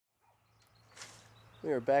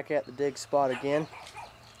We are back at the dig spot again.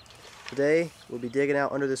 Today we'll be digging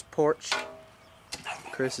out under this porch.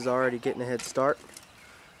 Chris is already getting a head start.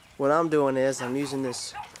 What I'm doing is I'm using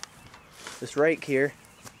this rake here,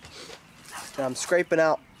 and I'm scraping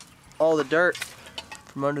out all the dirt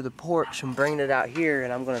from under the porch and bringing it out here,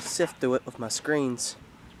 and I'm going to sift through it with my screens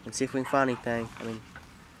and see if we can find anything. I mean,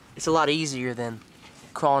 it's a lot easier than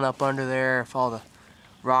crawling up under there with all the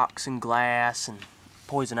rocks and glass and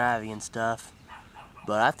poison ivy and stuff.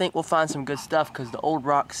 But I think we'll find some good stuff because the old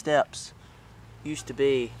rock steps used to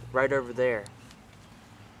be right over there.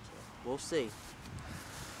 So we'll see.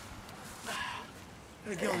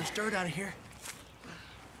 Gotta get all this dirt out of here.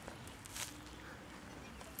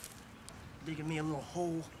 Digging me a little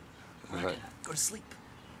hole where I can go to sleep.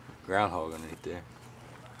 Groundhog underneath there.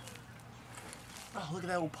 Oh, look at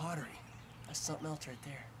that old pottery. That's something else right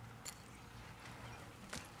there.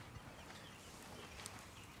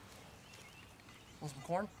 Want some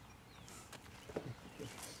corn?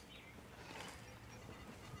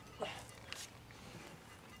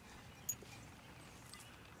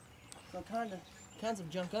 So kinds of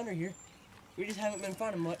junk under here. We just haven't been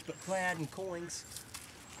finding much but clad and coins.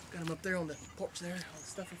 Got them up there on the porch there, all the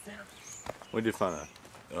stuff we found. We did find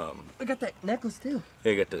a... I got that necklace too.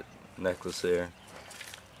 Yeah, got the necklace there.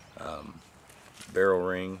 Barrel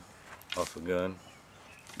ring off a gun.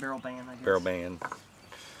 Barrel band, I guess. Barrel band.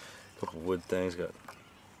 A couple wood things. Got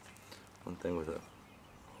one thing with a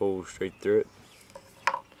hole straight through it.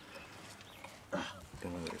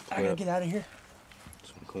 I gotta get out of here.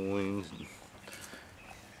 Some coins. And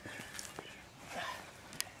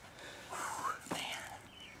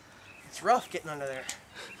It's rough getting under there.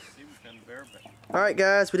 Alright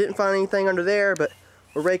guys, we didn't find anything under there, but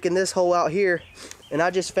we're raking this hole out here, and I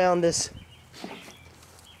just found this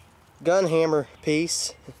gun hammer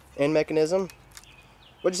piece and mechanism.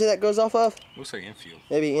 What'd you say that goes off of? looks like infield.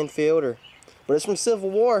 Maybe infield, but it's from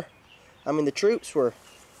Civil War. I mean, the troops were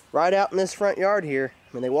right out in this front yard here.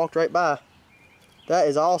 I mean, they walked right by. That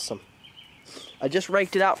is awesome. I just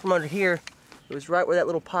raked it out from under here. It was right where that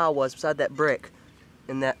little pile was, beside that brick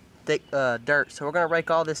and that thick dirt. So we're gonna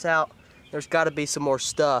rake all this out. There's got to be some more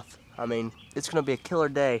stuff. I mean, it's gonna be a killer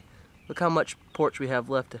day. Look how much porch we have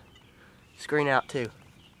left to screen out too.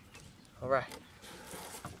 All right.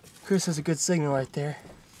 Chris has a good signal right there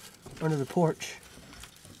under the porch.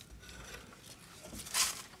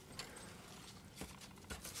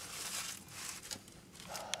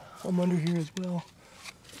 I'm under here as well.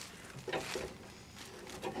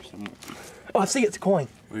 Oh, I see it's a coin.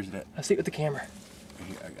 Where's that? I see it with the camera.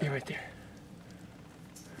 Here, Right there.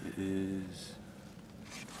 It is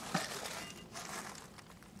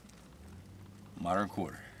modern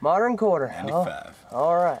quarter. Modern quarter. 95. Oh,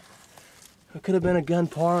 all right. It could have been a gun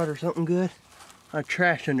part or something good. Our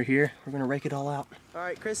trash under here. We're gonna rake it all out. All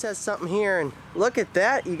right, Chris has something here, and look at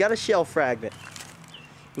that. You got a shell fragment.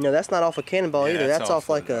 You know, that's not off a cannonball either. That's off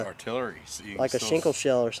like a artillery. So like a shinkle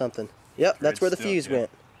shell or something. Yep, that's where the fuse went.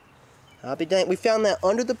 I'll be dang. We found that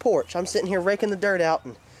under the porch. I'm sitting here raking the dirt out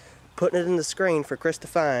and putting it in the screen for Chris to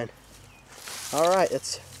find. All right,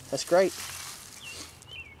 that's great.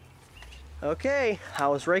 Okay, I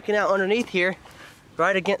was raking out underneath here,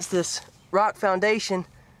 right against this rock foundation,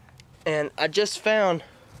 and I just found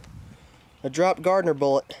a dropped Gardner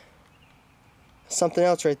bullet. Something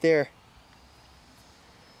else right there.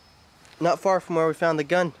 Not far from where we found the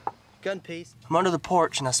gun piece. I'm under the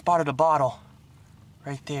porch and I spotted a bottle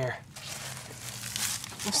right there.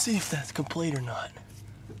 Let's see if that's complete or not.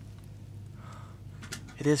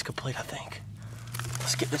 It is complete, I think.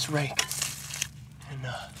 Let's get this rake and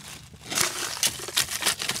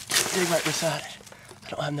dig right beside it. I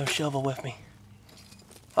don't have no shovel with me.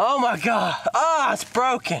 Oh my God! Ah, it's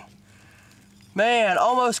broken. Man,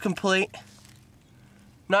 almost complete.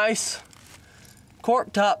 Nice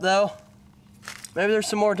cork top though. Maybe there's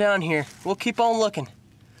some more down here. We'll keep on looking.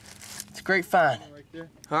 It's a great find.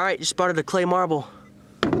 All right, just spotted a clay marble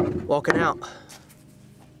walking out.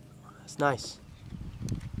 That's nice.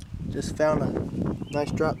 Just found a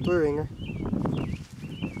nice drop through ringer.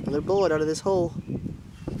 Another bullet out of this hole.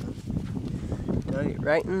 Dug it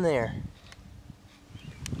right in there.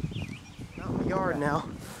 Out in the yard now.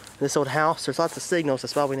 This old house, there's lots of signals.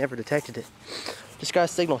 That's why we never detected it. Just got a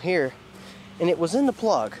signal here, and it was in the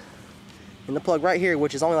plug. In the plug right here,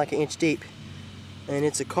 which is only like 1 inch deep. And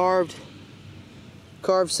it's a carved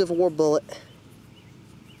Civil War bullet.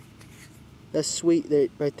 That's sweet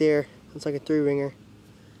right there. Looks like a 3-ringer.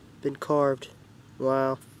 Been carved.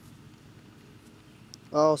 Wow.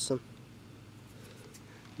 Awesome.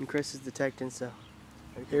 And Chris is detecting, so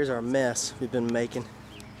here's our mess we've been making.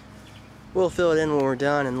 We'll fill it in when we're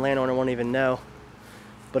done, and the landowner won't even know.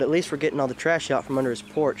 But at least we're getting all the trash out from under his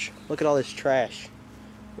porch. Look at all this trash.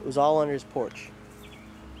 It was all under his porch.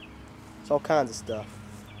 It's all kinds of stuff.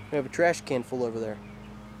 We have a trash can full over there.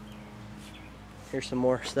 Here's some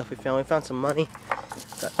more stuff we found. We found some money.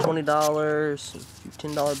 Got $20,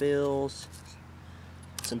 some $10 bills,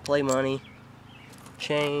 some play money,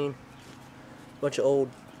 chain, a bunch of old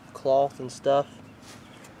cloth and stuff.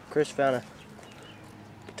 Chris found a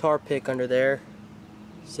guitar pick under there,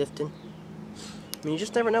 sifting. I mean, you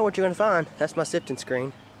just never know what you're going to find. That's my sifting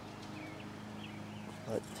screen.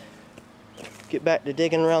 But get back to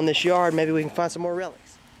digging around this yard. Maybe we can find some more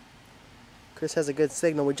relics. Chris has a good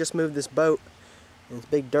signal. We just moved this boat. And this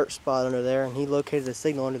big dirt spot under there, and he located a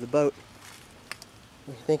signal under the boat.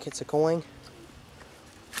 We think it's a coin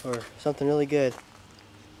or something really good.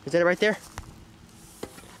 Is that it right there?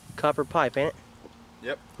 Copper pipe, ain't it?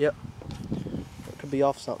 Yep. Yep. It could be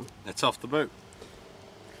off something. That's off the boat.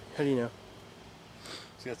 How do you know?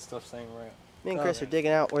 It's got stuff staying around. Me and Chris are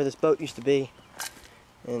digging out where this boat used to be,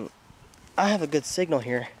 and I have a good signal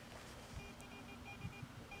here.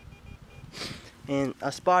 And I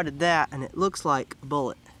spotted that, and it looks like a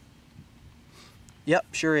bullet. Yep,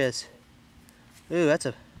 sure is. Ooh, that's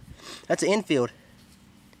an infield.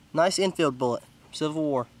 Nice infield bullet. Civil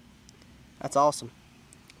War. That's awesome.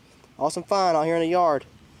 Awesome find out here in the yard.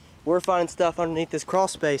 We're finding stuff underneath this crawl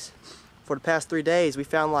space for the past 3 days. We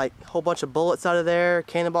found like a whole bunch of bullets out of there,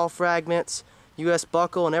 cannonball fragments, US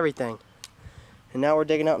buckle, and everything. And now we're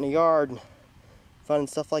digging out in the yard and finding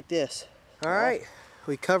stuff like this. All right.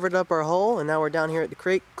 We covered up our hole, and now we're down here at the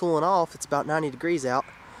creek cooling off. It's about 90 degrees out.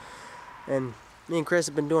 And me and Chris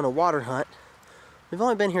have been doing a water hunt. We've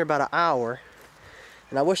only been here about an hour.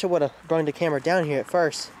 And I wish I would have brought the camera down here at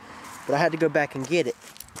first, but I had to go back and get it.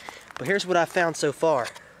 But here's what I found so far.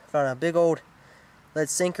 I found a big old lead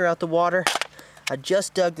sinker out the water. I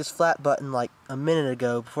just dug this flat button like a minute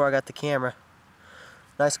ago before I got the camera.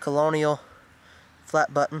 Nice colonial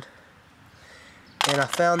flat button. And I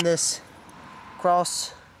found this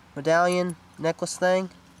cross medallion necklace thing.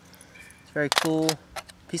 It's very cool.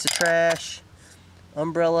 Piece of trash,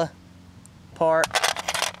 umbrella part,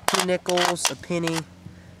 2 nickels, a penny,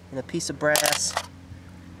 and a piece of brass,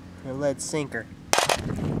 and a lead sinker.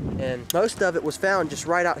 And most of it was found just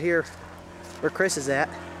right out here where Chris is at.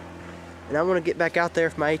 And I want to get back out there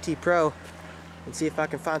with my AT Pro and see if I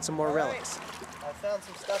can find some more relics. I found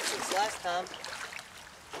some stuff since last time.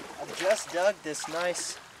 I just dug this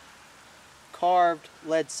nice carved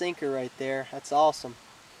lead sinker right there. That's awesome.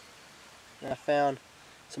 And I found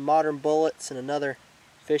some modern bullets and another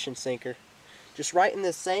fishing sinker. Just right in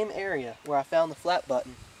this same area where I found the flat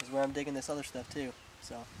button is where I'm digging this other stuff too.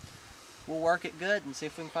 So we'll work it good and see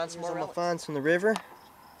if we can find some more relics. Finds from the river.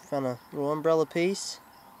 Found a little umbrella piece.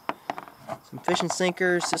 Some fishing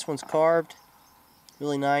sinkers. This one's carved.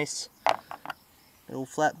 Really nice. A little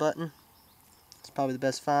flat button. It's probably the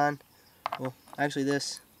best find. Well, actually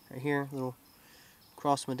this right here, little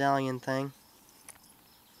cross medallion thing.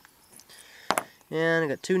 And I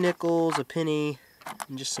got 2 nickels, a penny,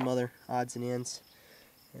 and just some other odds and ends.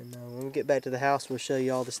 And when we get back to the house, we'll show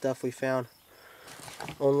you all the stuff we found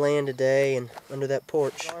on land today and under that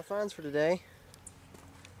porch. All our finds for today.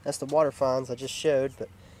 That's the water finds I just showed, but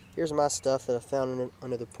here's my stuff that I found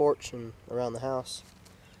under the porch and around the house.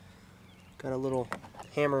 Got a little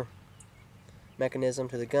hammer mechanism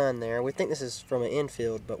to the gun there. We think this is from an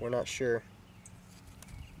infield, but we're not sure.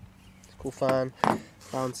 Cool find.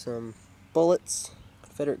 Found some bullets,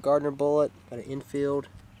 Confederate Gardner bullet, got an infield,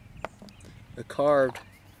 a carved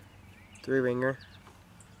 3-ringer.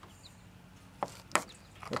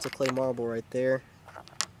 That's a clay marble right there.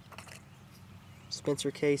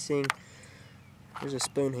 Spencer casing. There's a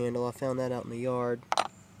spoon handle. I found that out in the yard.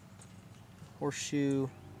 Horseshoe,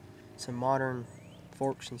 some modern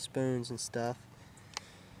forks and spoons and stuff.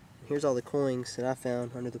 Here's all the coins that I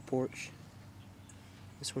found under the porch.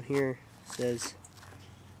 This one here says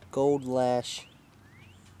Gold Lash.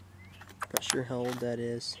 Not sure how old that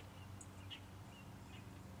is.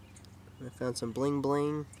 I found some bling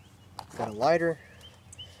bling. Got a lighter.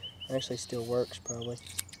 Actually still works probably.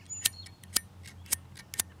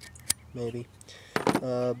 Maybe.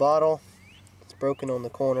 Bottle. It's broken on the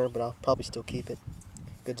corner, but I'll probably still keep it.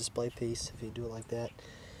 Good display piece if you do it like that.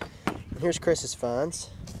 And here's Chris's finds.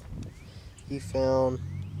 He found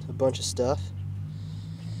a bunch of stuff.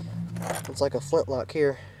 It's like a flintlock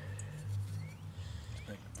here. It's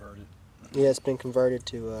been converted. Yeah, it's been converted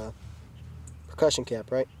to a percussion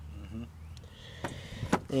cap, right?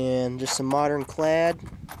 Mm-hmm. And just some modern clad.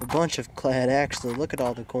 A bunch of clad, actually. Look at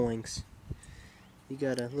all the coins. You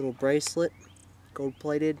got a little bracelet, gold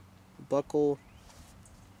plated, buckle.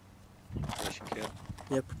 Fishing cap.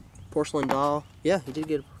 Yep, porcelain doll. Yeah, he did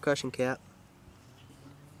get a percussion cap.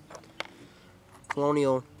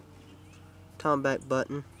 Colonial tomback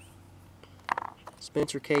button.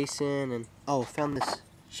 Spencer casing, and oh, found this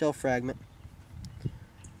shell fragment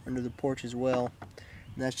under the porch as well.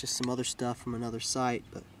 And that's just some other stuff from another site,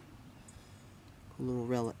 but cool little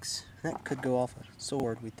relics. That could go off a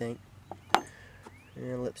sword, we think.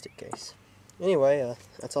 And a lipstick case. Anyway,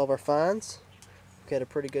 that's all of our finds. We had a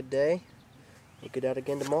pretty good day. We'll get out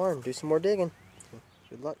again tomorrow and do some more digging. So,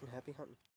 good luck and happy hunting.